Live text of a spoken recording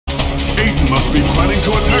Must be planning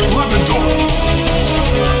to attack Levendorf.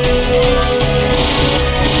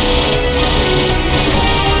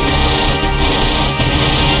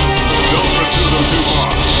 Don't pursue them too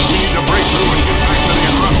far. We need to break through and get back to the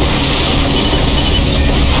Acropolis.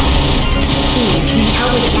 Ian, can you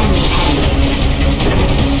tell where the enemy's heading?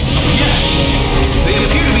 Yes! They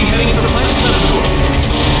appear to be heading for planet Levendorf.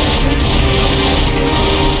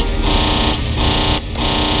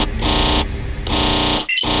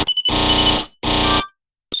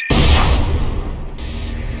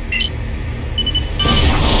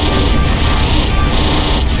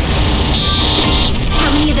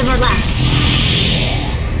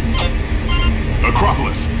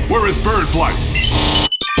 Acropolis, where is bird flight?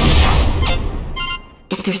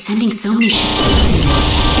 If they're sending so many ships to Levendorf,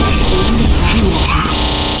 they wouldn't be planning an attack.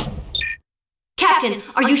 Captain,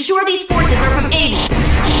 are you sure these forces are from Aiden?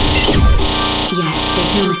 Yes,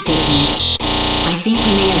 there's no mistaking it. I think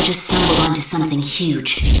we may have just stumbled onto something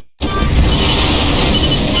huge. Are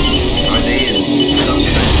they in some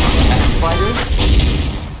attack fighters?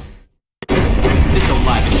 This'll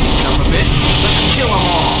lighten things up a bit. Let's kill them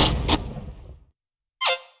all!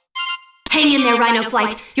 Hang in there, Rhino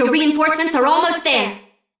Flight. Your reinforcements are almost there.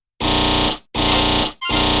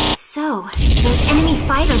 So, those enemy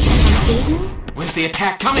fighters are from Aiden? Where's the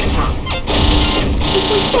attack coming from? If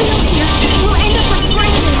we fail here, we'll end up like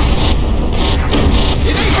Brandon.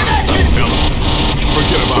 It is connected! Ellen,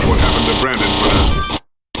 forget about what happened to Brandon for now.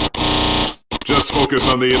 Just focus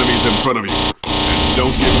on the enemies in front of you, and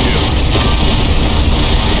don't get killed.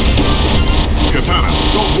 Katana,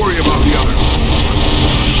 don't worry about the others.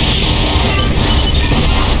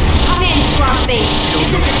 Come in, Scarface. This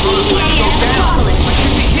is the TCAN Acropolis. What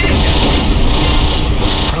should be hitting them?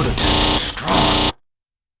 Prototype strong.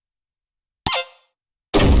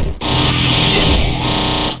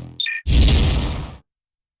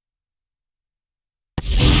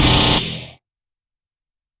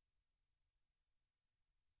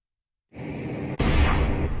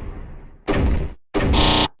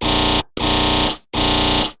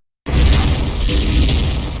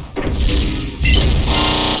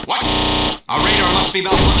 Be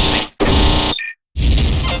malfunctioning.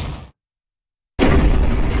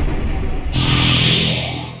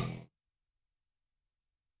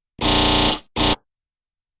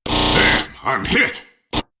 Damn, I'm hit!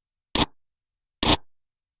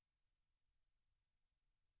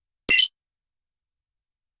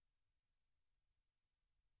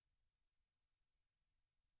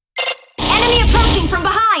 Enemy approaching from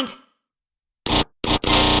behind!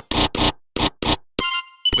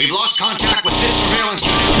 We've lost contact with this surveillance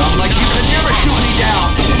unit. I'm like you could never shoot me down!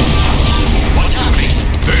 What's happening?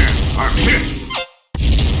 Damn, I'm hit!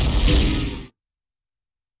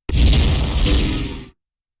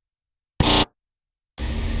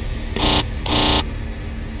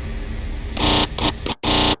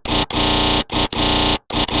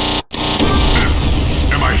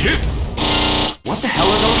 Am I hit? What the hell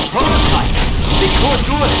are those prototypes? They tore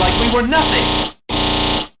through us like we were nothing!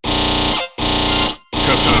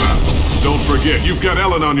 Katana, don't forget, you've got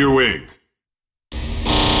Ellen on your wing.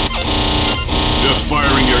 Just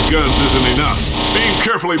firing your guns isn't enough. Aim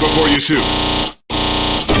carefully before you shoot.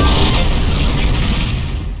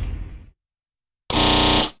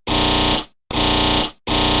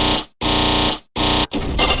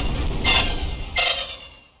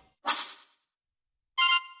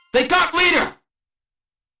 They got leader!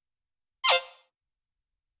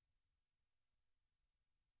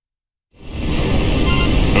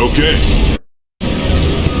 Okay.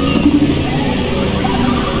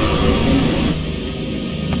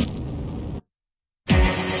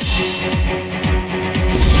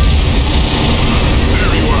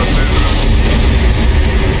 There you are, Sandra.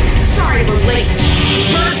 Sorry we're late.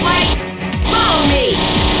 Bird Flight, follow me!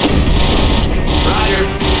 Ryder,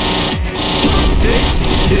 this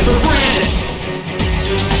is for Brandon.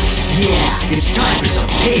 Yeah, it's time for some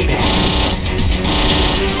payback.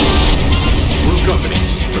 Blue Company,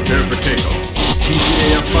 prepare for takeoff.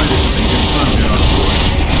 TCAF fighters have been confirmed on board.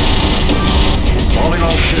 Calling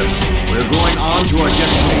all ships. We're going on to our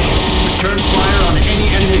destination. Return fire on any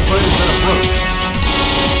enemy fighters that approach.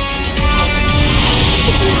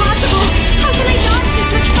 It's impossible! How can I dodge this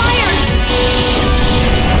much fire?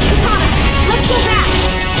 Katana, let's go back!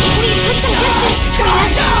 If we put some distance between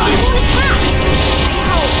us, they won't attack! I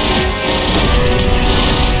hope.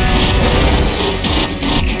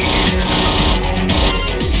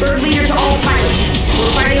 Bird leader to all pilots.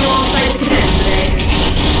 We're fighting alongside the cadets today.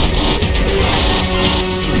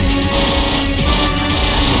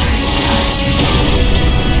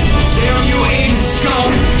 Damn you, Aiden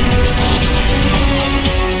scum!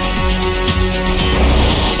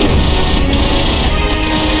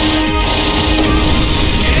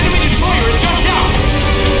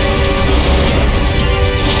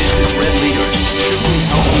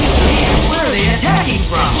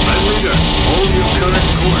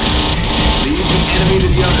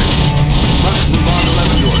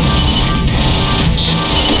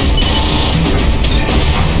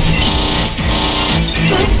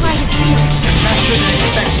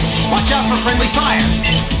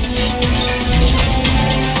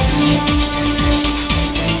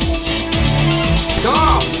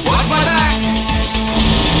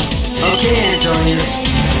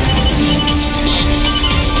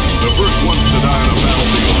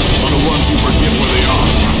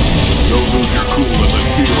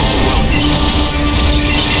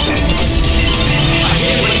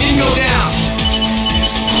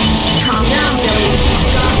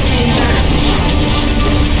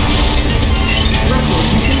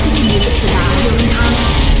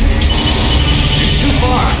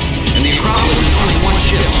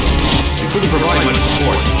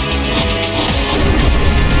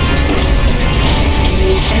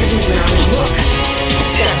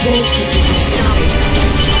 think people can stop it?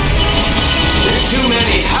 There's too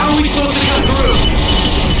many. How are we supposed to cut through?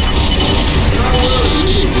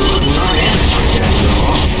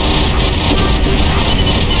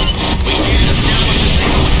 We can't establish a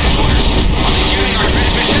signal with headquarters. Are they jamming our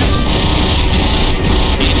transmissions?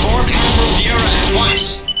 Inform Admiral Vieira at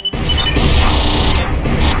once.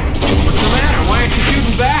 What's the matter? Why aren't you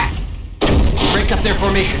shooting back? Break up their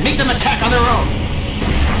formation. Make them attack on their own.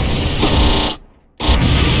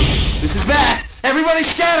 This is bad. Everybody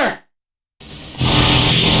scatter!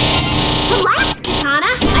 Relax, Katana.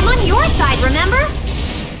 I'm on your side, remember?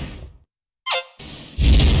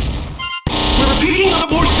 We're picking up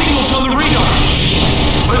more signals on the radar.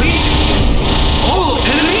 Are these all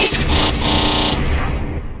enemies?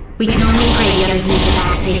 We can only pray the others make it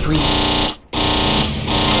back safely.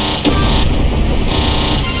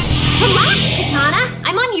 Relax, Katana.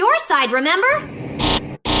 I'm on your side, remember?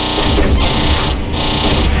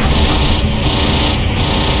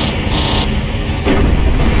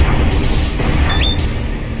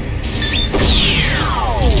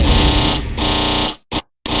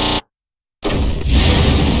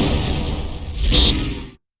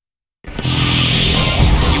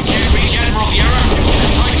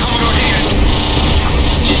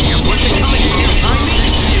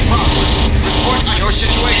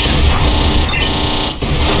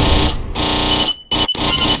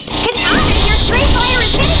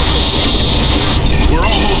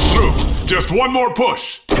 Just one more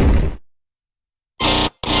push! Aren't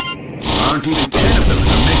even 10 of them, and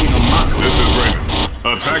I'm making a mockery. This is Raymond.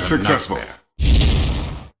 Attack successful. Nightmare.